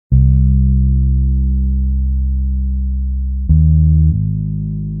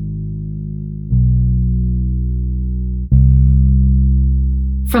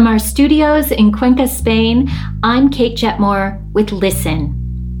From our studios in Cuenca, Spain, I'm Kate Jetmore with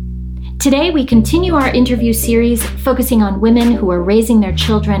Listen. Today, we continue our interview series focusing on women who are raising their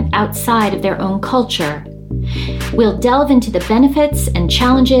children outside of their own culture. We'll delve into the benefits and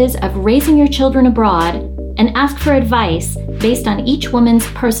challenges of raising your children abroad and ask for advice based on each woman's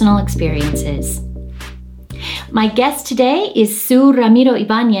personal experiences. My guest today is Sue Ramiro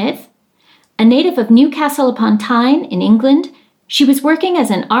Ibanez. A native of Newcastle upon Tyne in England, she was working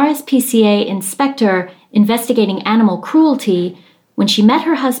as an RSPCA inspector investigating animal cruelty when she met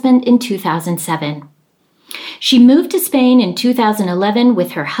her husband in 2007. She moved to Spain in 2011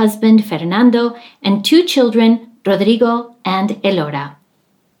 with her husband, Fernando, and 2 children, Rodrigo and Elora.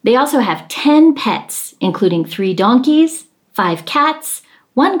 They also have 10 pets, including 3 donkeys, 5 cats,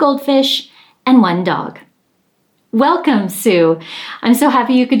 1 goldfish, and 1 dog. Welcome, Sue. I'm so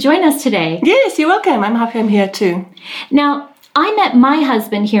happy you could join us today. Yes, you're welcome. I'm happy I'm here too. Now, I met my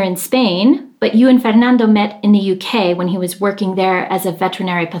husband here in Spain, but you and Fernando met in the UK when he was working there as a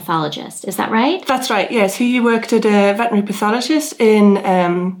veterinary pathologist. Is that right? That's right, yes. He worked at a veterinary pathologist in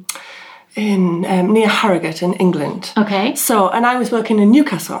near Harrogate in England. Okay. And I was working in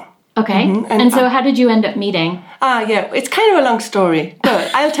Newcastle. Okay. Mm-hmm. And so how did you end up meeting? Yeah, it's kind of a long story,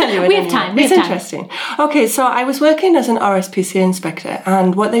 but I'll tell you it. We have time. It's interesting. Okay, so I was working as an RSPCA inspector,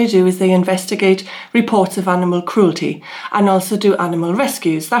 and what they do is they investigate reports of animal cruelty and also do animal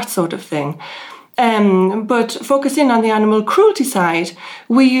rescues, that sort of thing. But focusing on the animal cruelty side,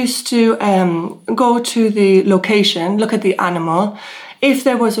 we used to go to the location, look at the animal. If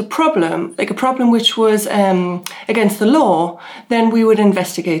there was a problem, like a problem which was against the law, then we would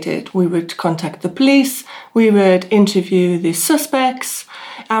investigate it. We would contact the police, we would interview the suspects,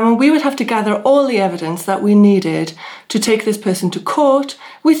 and we would have to gather all the evidence that we needed to take this person to court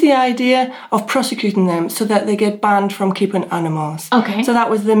with the idea of prosecuting them so that they get banned from keeping animals. Okay. So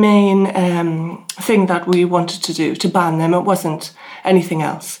that was the main thing that we wanted to do, to ban them. It wasn't anything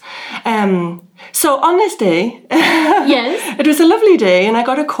else. So on this day, yes, it was a lovely day, and I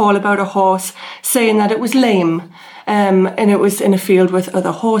got a call about a horse saying that it was lame, and it was in a field with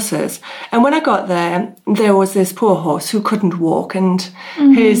other horses. And when I got there, there was this poor horse who couldn't walk, and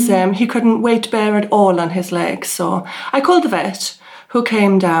he couldn't weight bear at all on his legs. So I called the vet, who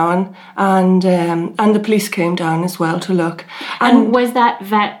came down, and the police came down as well to look. And was that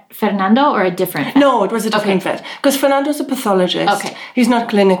vet Fernando or a different vet? No, it was a different vet, because Fernando's a pathologist. Okay. He's not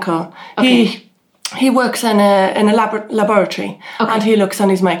clinical. Okay. He works in a laboratory, okay, and he looks on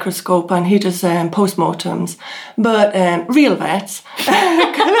his microscope and he does postmortems. But real vets,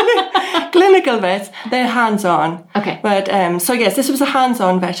 clinical vets, they're hands-on. Okay. But so yes, this was a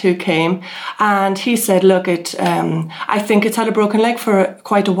hands-on vet who came, and he said, "Look, I think it's had a broken leg for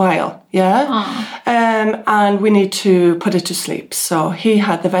quite a while. Yeah, and we need to put it to sleep." So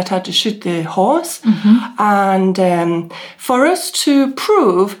the vet had to shoot the horse, and for us to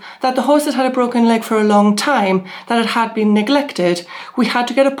prove that the horse had had a broken leg for a long time, that it had been neglected, we had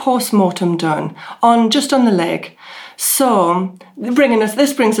to get a post-mortem done just on the leg. So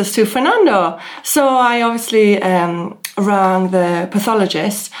this brings us to Fernando. So I obviously rang the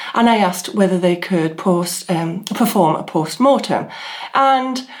pathologist, and I asked whether they could perform a post-mortem.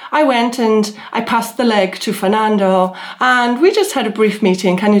 And I went and I passed the leg to Fernando, and we just had a brief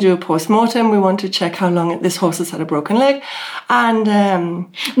meeting. Can you do a post-mortem? We want to check how long this horse has had a broken leg. And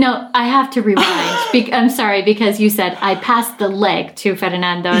no, I have to rewind. I'm sorry, because you said I passed the leg to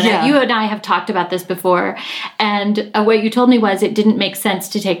Fernando. Yeah. You and I have talked about this before, and what you told me was it didn't make sense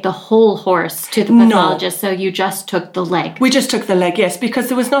to take the whole horse to the pathologist, so you just took the leg. We just took the leg, yes, because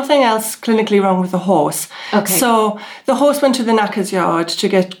there was nothing else clinically wrong with the horse. Okay. So the horse went to the knacker's yard to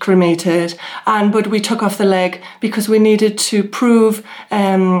get cremated, but we took off the leg because we needed to prove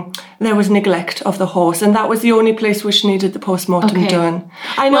there was neglect of the horse, and that was the only place which needed the post-mortem done.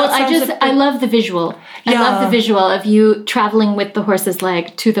 I know. Well, I love the visual. I love the visual of you traveling with the horse's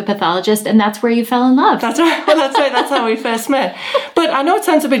leg to the pathologist, and that's where you fell in love. That's right. Well, that's right. That's how we first met. But I know it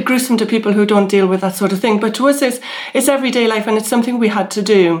sounds a bit gruesome to people who don't deal with that sort of thing, but to us it's everyday life, and it's something we had to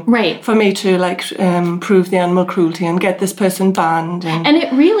do. Right. For me to prove the animal cruelty and get this person banned. And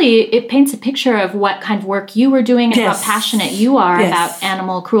it paints a picture of what kind of work you were doing and how passionate you are about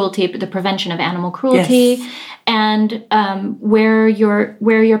animal cruelty, the prevention of animal cruelty, and where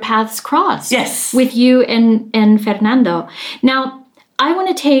your paths crossed. Yes. With you and Fernando. Now, I want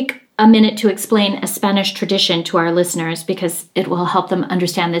to take a minute to explain a Spanish tradition to our listeners because it will help them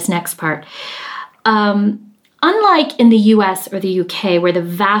understand this next part. Unlike in the US or the UK, where the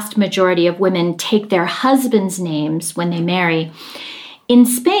vast majority of women take their husband's names when they marry, in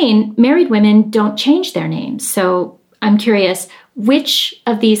Spain, married women don't change their names. So I'm curious, Which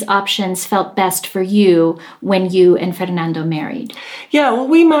of these options felt best for you when you and Fernando married? Yeah, well,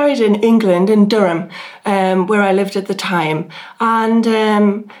 we married in England, in Durham, where I lived at the time. And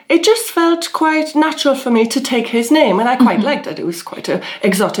it just felt quite natural for me to take his name. And I quite liked it. It was quite an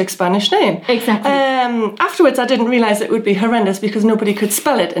exotic Spanish name. Exactly. Afterwards, I didn't realise it would be horrendous because nobody could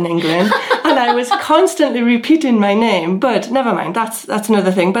spell it in England. And I was constantly repeating my name. But never mind, that's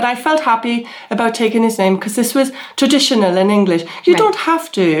another thing. But I felt happy about taking his name because this was traditional in English. You don't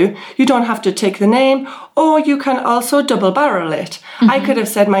have to take the name, or you can also double barrel it. I could have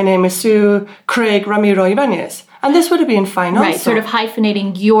said my name is Sue Craig Ramiro Ibanez, and this would have been fine also. Right, sort of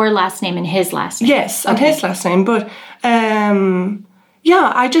hyphenating your last name and his last name. Yes, and his last name, but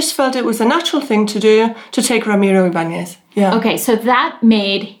I just felt it was a natural thing to do, to take Ramiro Ibanez. Yeah. Okay, so that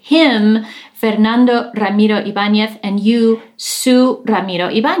made him Fernando Ramiro Ibanez and you Sue Ramiro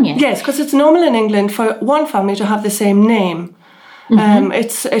Ibanez. Yes, because it's normal in England for one family to have the same name.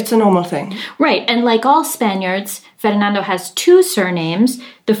 It's a normal thing. Right, and like all Spaniards, Fernando has two surnames.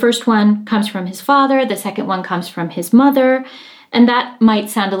 The first one comes from his father, the second one comes from his mother, and that might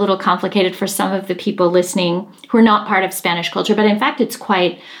sound a little complicated for some of the people listening who are not part of Spanish culture, but in fact it's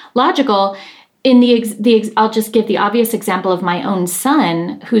quite logical. I'll just give the obvious example of my own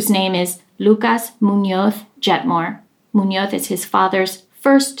son, whose name is Lucas Muñoz Jetmore. Muñoz is his father's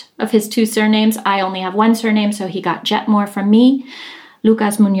first of his two surnames. I only have one surname, so he got Jetmore from me.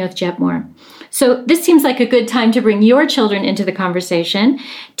 Lucas Muñoz Jetmore. So this seems like a good time to bring your children into the conversation.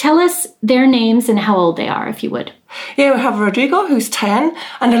 Tell us their names and how old they are, if you would. Yeah, we have Rodrigo, who's 10,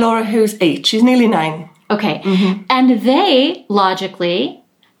 and Elora, who's 8. She's nearly 9. Okay. And they, logically,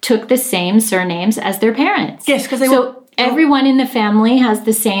 took the same surnames as their parents. Yes, because everyone in the family has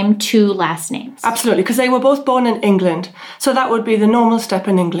the same two last names. Absolutely, because they were both born in England. So that would be the normal step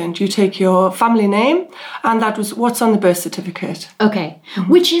in England. You take your family name, and that was what's on the birth certificate. Okay,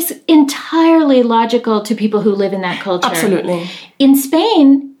 which is entirely logical to people who live in that culture. Absolutely. In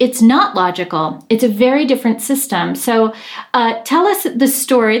Spain, it's not logical. It's a very different system. So tell us the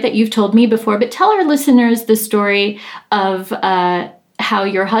story that you've told me before, but tell our listeners the story of how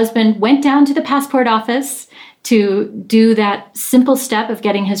your husband went down to the passport office to do that simple step of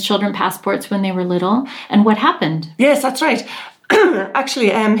getting his children passports when they were little, and what happened. Yes, that's right. Actually,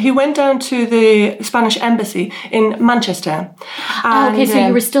 he went down to the Spanish embassy in Manchester. And, okay, so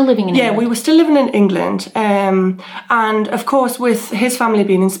you were still living in England. Yeah, we were still living in England. And of course, with his family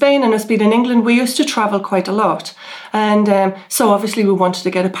being in Spain and us being in England, we used to travel quite a lot. And so obviously we wanted to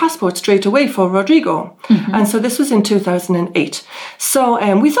get a passport straight away for Rodrigo. And so this was in 2008.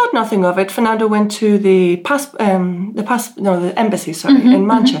 So we thought nothing of it. Fernando went to the embassy, in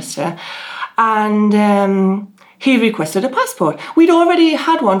Manchester. And he requested a passport. We'd already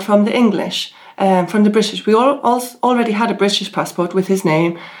had one from the English, from the British. We already had a British passport with his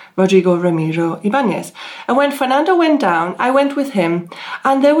name, Rodrigo Ramiro Ibanez. And when Fernando went down, I went with him,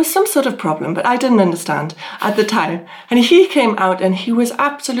 and there was some sort of problem, but I didn't understand at the time. And he came out, and he was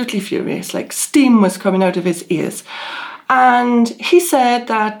absolutely furious, like steam was coming out of his ears. And he said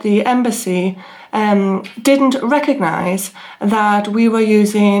that the embassy didn't recognize that we were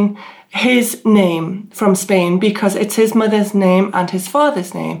using his name from Spain because it's his mother's name and his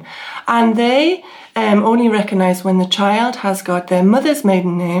father's name. And they only recognize when the child has got their mother's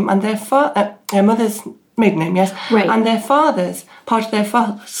maiden name and their mother's maiden name, yes, right, and their father's, part of their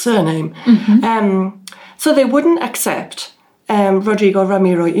father's surname. So they wouldn't accept Rodrigo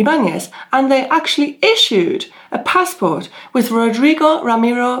Ramiro Ibanez, and they actually issued a passport with Rodrigo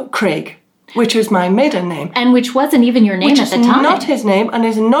Ramiro Craig, which was my maiden name. And which wasn't even your name at the time. Which is not his name, and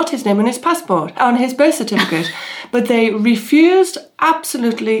is not his name on his passport, on his birth certificate. But they refused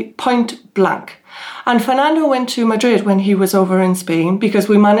absolutely point blank. And Fernando went to Madrid when he was over in Spain, because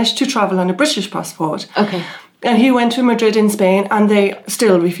we managed to travel on a British passport. Okay. And he went to Madrid in Spain, and they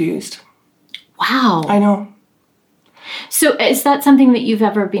still refused. Wow. I know. So is that something that you've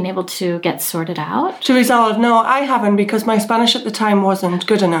ever been able to get sorted out? To resolve? No, I haven't, because my Spanish at the time wasn't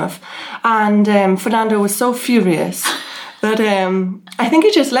good enough. And Fernando was so furious that I think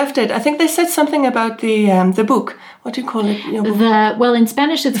he just left it. I think they said something about the book. What do you call it? Well, in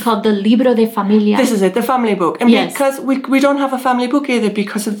Spanish it's called the Libro de Familia. This is it, the family book. And yes, because we don't have a family book either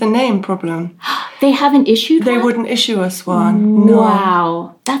because of the name problem. They haven't issued one? They wouldn't issue us one. No.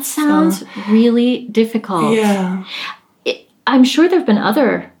 Wow. That sounds really difficult. Yeah. I'm sure there have been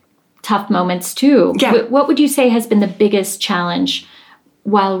other tough moments too. Yeah. What would you say has been the biggest challenge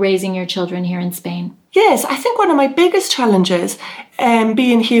while raising your children here in Spain? Yes, I think one of my biggest challenges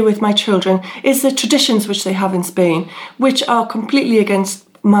being here with my children is the traditions which they have in Spain, which are completely against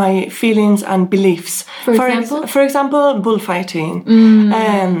my feelings and beliefs. For example, bullfighting.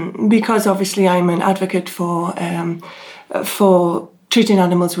 Because obviously I'm an advocate for treating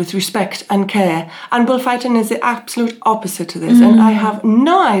animals with respect and care. And bullfighting is the absolute opposite to this. And I have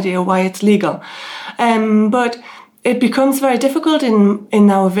no idea why it's legal. But it becomes very difficult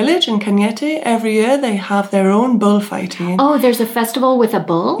in our village in Cañete. Every year they have their own bullfighting. Oh, there's a festival with a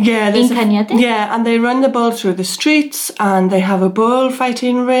bull in Cañete? Yeah, and they run the bull through the streets and they have a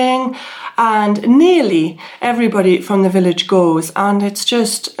bullfighting ring. And nearly everybody from the village goes. And it's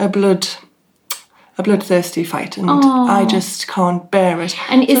just a bloodthirsty fight, and I just can't bear it.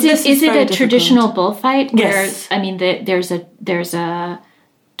 And is it a traditional bullfight? Yes. Where, I mean, there's a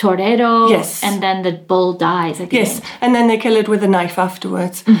torero, yes, and then the bull dies at the end. And then they kill it with a knife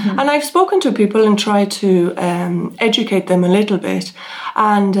afterwards. And I've spoken to people and tried to educate them a little bit,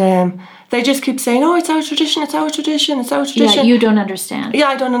 and they just keep saying, "Oh, it's our tradition, it's our tradition, it's our tradition." Yeah, you don't understand. Yeah,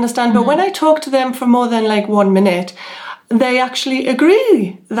 I don't understand. But when I talk to them for more than like 1 minute, they actually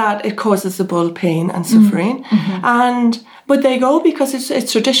agree that it causes the bull pain and suffering, but they go because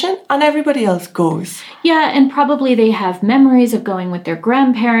it's tradition, and everybody else goes. Yeah, and probably they have memories of going with their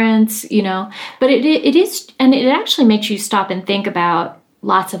grandparents, But it is, and it actually makes you stop and think about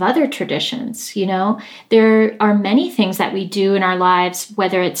lots of other traditions. There are many things that we do in our lives,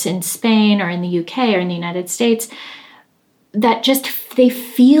 whether it's in Spain or in the UK or in the United States, that just they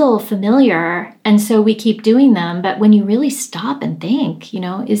feel familiar, and so we keep doing them. But when you really stop and think,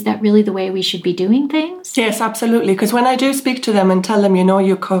 is that really the way we should be doing things? Yes, absolutely. Because when I do speak to them and tell them,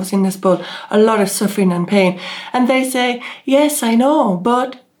 you're causing this bull a lot of suffering and pain, and they say, yes, I know,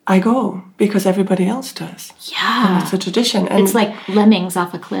 but I go because everybody else does. Yeah. And it's a tradition. And it's like lemmings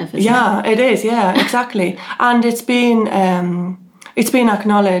off a cliff, isn't it? It is. Yeah, exactly. And it's been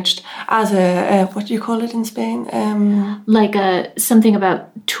acknowledged as a what do you call it in Spain? Like something about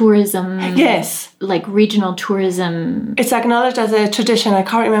tourism. Yes. Like regional tourism. It's acknowledged as a tradition. I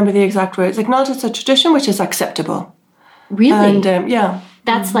can't remember the exact word. It's acknowledged as a tradition which is acceptable. Really? And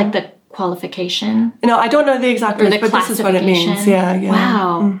That's like the qualification? No, I don't know the exact word, but this is what it means. Yeah.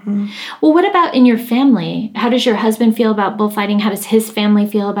 Wow. Well, what about in your family? How does your husband feel about bullfighting? How does his family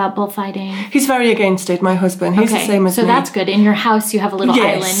feel about bullfighting? He's very against it, my husband. He's the same as me. So that's good. In your house, you have a little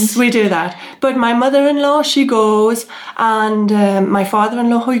island. Yes, we do that. But my mother-in-law, she goes, and my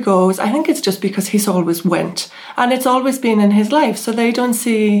father-in-law, he goes. I think it's just because he's always went. And it's always been in his life, so they don't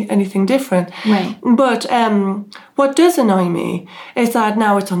see anything different. Right. But what does annoy me is that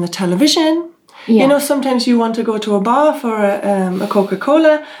now it's on the television. Yeah. Sometimes you want to go to a bar for a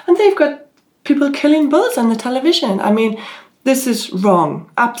Coca-Cola, and they've got people killing bulls on the television. I mean, this is wrong,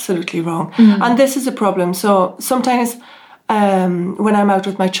 absolutely wrong. And this is a problem. So sometimes when I'm out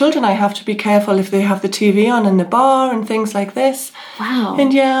with my children, I have to be careful if they have the TV on in the bar and things like this. Wow.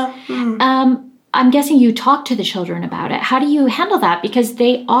 And I'm guessing you talk to the children about it. How do you handle that? Because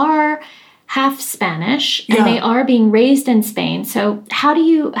they are half Spanish and they are being raised in Spain. So how do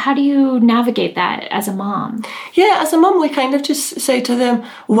you navigate that as a mom? Yeah, as a mom, we kind of just say to them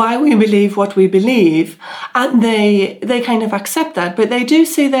why we believe what we believe, and they kind of accept that. But they do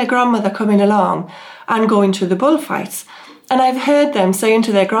see their grandmother coming along and going to the bullfights. And I've heard them saying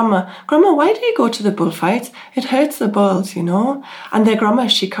to their grandma, why do you go to the bullfights? It hurts the bulls, And their grandma,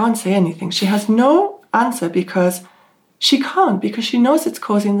 she can't say anything. She has no answer because she knows it's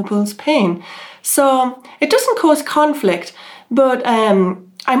causing the bulls pain. So it doesn't cause conflict, but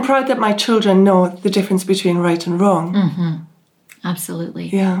I'm proud that my children know the difference between right and wrong. Mm-hmm. Absolutely.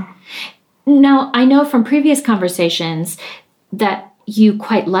 Yeah. Now, I know from previous conversations that you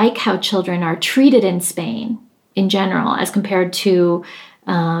quite like how children are treated in Spain in general, as compared to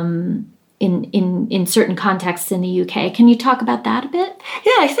in certain contexts in the UK. Can you talk about that a bit?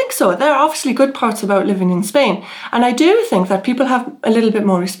 Yeah, I think so. There are obviously good parts about living in Spain. And I do think that people have a little bit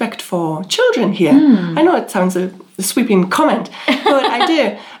more respect for children here. I know it sounds a sweeping comment, but I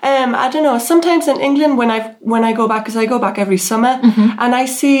do. I don't know. Sometimes in England, when I go back, because I go back every summer, and I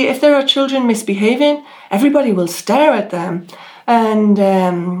see if there are children misbehaving, everybody will stare at them. And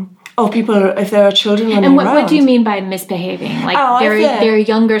people, if there are children running around. And what do you mean by misbehaving? Like they're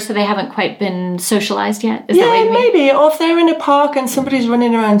younger, so they haven't quite been socialized yet? Is that what you mean? Maybe. Or if they're in a park and somebody's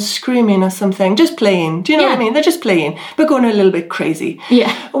running around screaming or something, just playing. Do you know what I mean? They're just playing, but going a little bit crazy.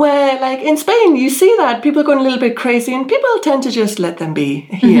 Yeah. Where, like in Spain, you see that people going a little bit crazy, and people tend to just let them be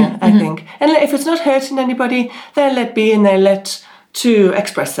here, I think. And if it's not hurting anybody, they're let be and they're let to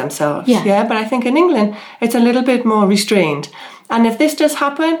express themselves. Yeah. But I think in England, it's a little bit more restrained. And if this does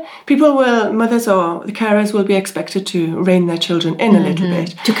happen, mothers or the carers will be expected to rein their children in a little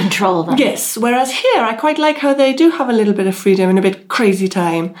bit. To control them. Yes, whereas here I quite like how they do have a little bit of freedom and a bit crazy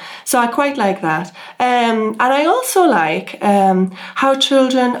time. So I quite like that. And I also like how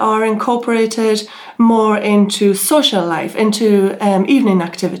children are incorporated more into social life, into evening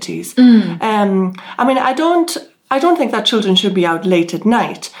activities. I don't think that children should be out late at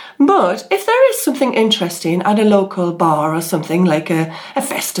night, but if there is something interesting at a local bar or something, like a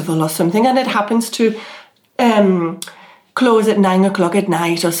festival or something, and it happens to close at 9 o'clock at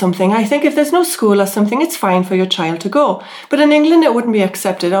night or something, I think if there's no school or something, it's fine for your child to go. But in England, it wouldn't be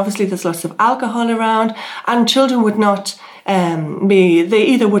accepted. Obviously, there's lots of alcohol around, and children would not they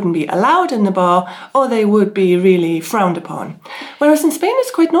either wouldn't be allowed in the bar or they would be really frowned upon. Whereas in Spain,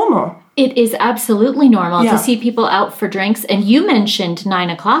 it's quite normal. It is absolutely normal to see people out for drinks. And you mentioned 9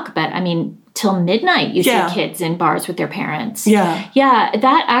 o'clock, but till midnight you see kids in bars with their parents. Yeah,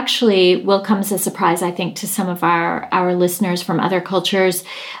 that actually will come as a surprise, I think, to some of our listeners from other cultures.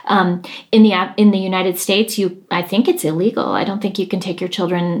 In the United States, I think it's illegal. I don't think you can take your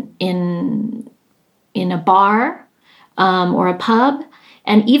children in a bar or a pub.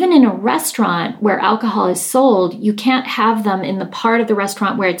 And even in a restaurant where alcohol is sold, you can't have them in the part of the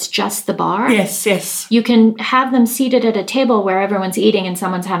restaurant where it's just the bar. Yes. You can have them seated at a table where everyone's eating and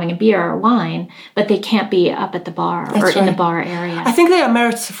someone's having a beer or wine, but they can't be up at the bar in the bar area. I think there are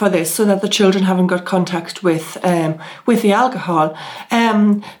merits for this so that the children haven't got contact with the alcohol.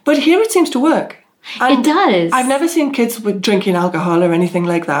 But here it seems to work. And it does. I've never seen kids with drinking alcohol or anything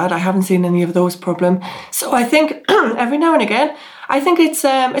like that. I haven't seen any of those problems. So I think every now and again, I think it's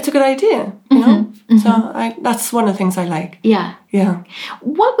a good idea, you know? So that's one of the things I like. Yeah.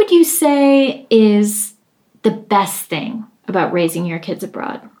 What would you say is the best thing about raising your kids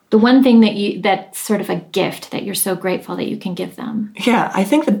abroad? The one thing that's sort of a gift that you're so grateful that you can give them? Yeah, I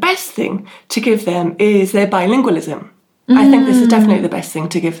think the best thing to give them is their bilingualism. I think this is definitely the best thing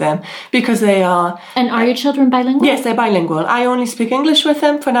to give them because they are... And are your children bilingual? Yes, they're bilingual. I only speak English with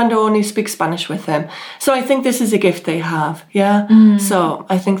them. Fernando only speaks Spanish with them. So I think this is a gift they have, So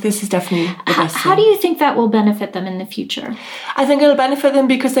I think this is definitely the best thing. How do you think that will benefit them in the future? I think it'll benefit them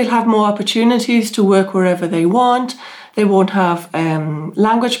because they'll have more opportunities to work wherever they want. They won't have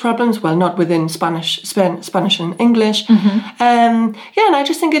language problems, well, not within Spanish and English. And I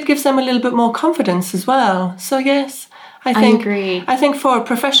just think it gives them a little bit more confidence as well. So yes... I agree. I think for a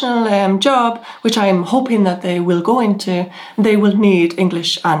professional job, which I'm hoping that they will go into, they will need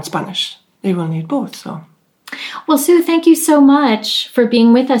English and Spanish. They will need both. So, well, Sue, thank you so much for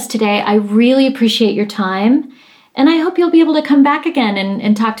being with us today. I really appreciate your time, and I hope you'll be able to come back again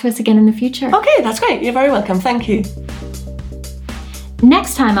and talk to us again in the future. Okay, that's great. You're very welcome. Thank you.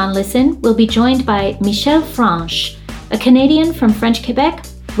 Next time on Listen, we'll be joined by Michelle Franche, a Canadian from French Quebec,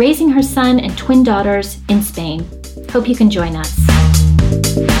 raising her son and twin daughters in Spain. Hope you can join us.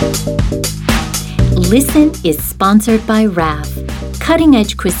 Listen is sponsored by RAF,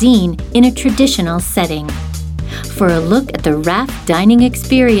 cutting-edge cuisine in a traditional setting. For a look at the RAF dining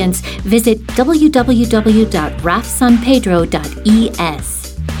experience, visit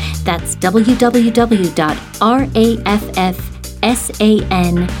www.rafsanpedro.es. That's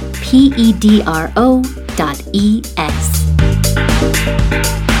www.rafsanpedro.es.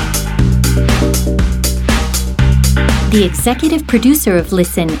 The executive producer of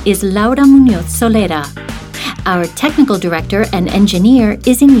Listen is Laura Muñoz Solera. Our technical director and engineer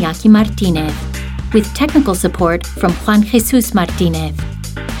is Iñaki Martinez, with technical support from Juan Jesus Martinez.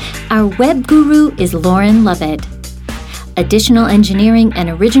 Our web guru is Lauren Lovett. Additional engineering and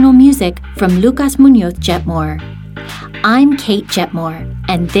original music from Lucas Muñoz Jetmore. I'm Kate Jetmore,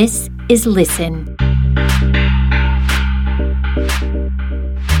 and this is Listen.